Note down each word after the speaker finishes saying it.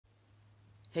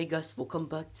Hey guys, welcome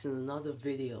back to another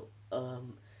video.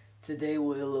 Today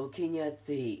we're looking at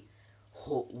the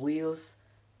Hot Wheels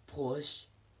Porsche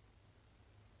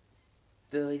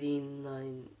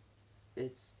 39,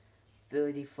 it's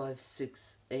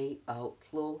 356A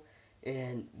Outlaw,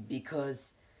 and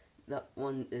because that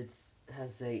one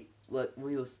has a black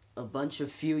wheels a bunch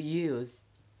of few years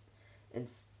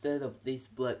instead of these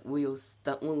black wheels,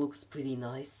 that one looks pretty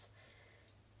nice.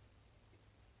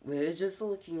 We're just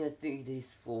looking at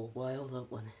these for a while,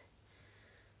 that one.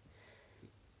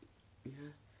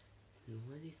 Yeah,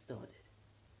 already started.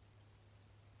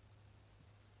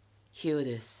 Here it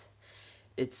is.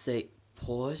 It's a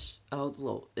Porsche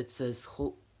Outlaw. It says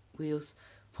Hot Wheels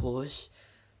Porsche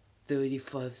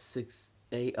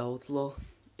 356A Outlaw.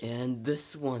 And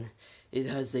this one, it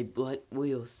has a black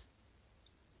wheels.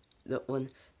 That one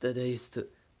that I used to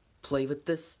play with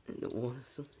this and it was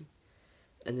something.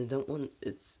 And then that one,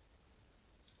 it's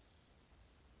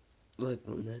like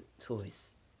one that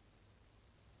toys.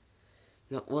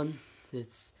 That one,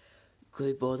 it's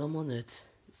gray bottom on it.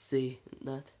 See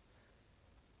that?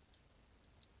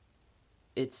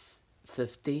 It's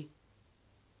 50.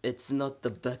 It's not the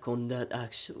back on that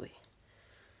actually.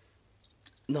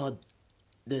 Not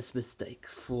this mistake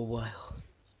for a while.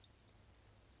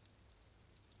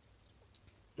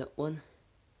 That one,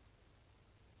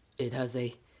 it has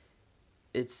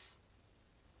it's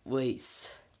lace.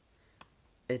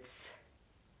 It's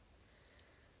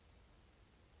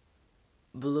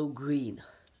blue green.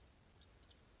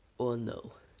 Or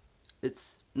no,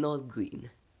 it's not green.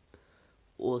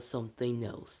 Or something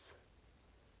else.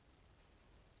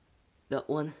 That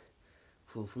one,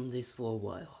 from this for a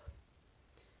while.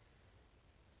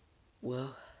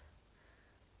 Well,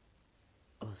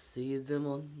 I'll see them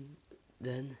on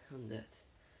that.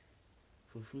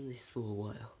 From this for a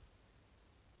while.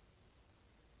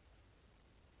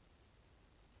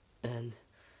 And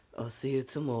I'll see you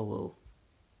tomorrow.